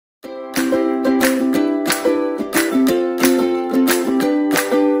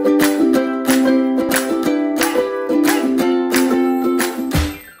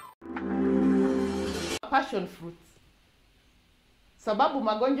sababu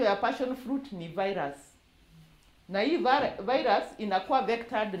magonjwa ya passion fruit ni virus, na hii virus inakuwa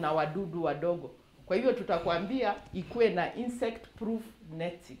vectored na wadudu wadogo. Kwa hivyo tutakwambia ikuwe na insect proof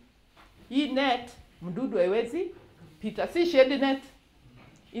netting. Hii net mdudu haiwezi pita, si shade net,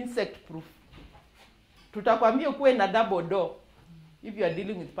 insect proof. Tutakwambia kuwe na double door if you are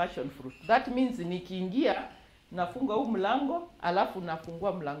dealing with passion fruit. That means nikiingia nafunga huu mlango alafu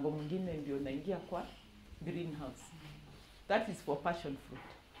nafungua mlango mwingine ndio naingia kwa greenhouse. That is for passion fruit.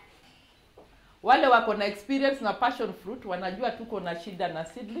 Wale wako na experience na passion fruit wanajua tuko na shida na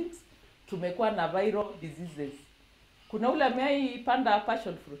seedlings, tumekuwa na viral diseases. Kuna ule ameipanda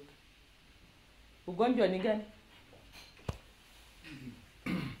passion fruit? Ugonjwa ni gani?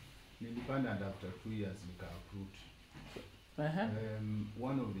 Nilipanda and after 2 years nika-uproot.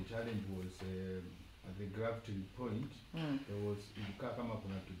 One of the challenge was at the grafting point, there was ilikaa kama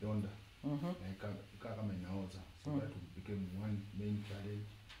kuna kidonda, na ilikaa kama inaoza. So that became one main challenge.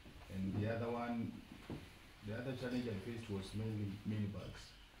 And the other challenge I faced was mainly mealybugs.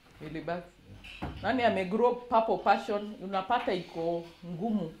 Mealybugs? Yeah. Nani amegrow purple passion, unapata iko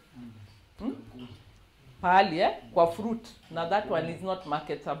ngumu. Pahali kwa fruit, na that one is not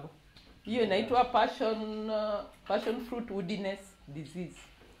marketable. Hiyo inaitwa passion fruit woodiness disease.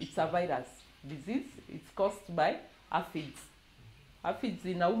 It's a virus disease. It's caused by aphids. Aphids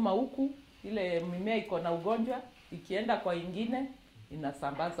inauma huku, ile mimea iko na ugonjwa, ikienda kwa ingine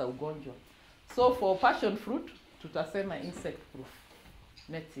inasambaza ugonjwa. So for passion fruit tutasema insect proof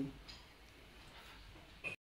netting.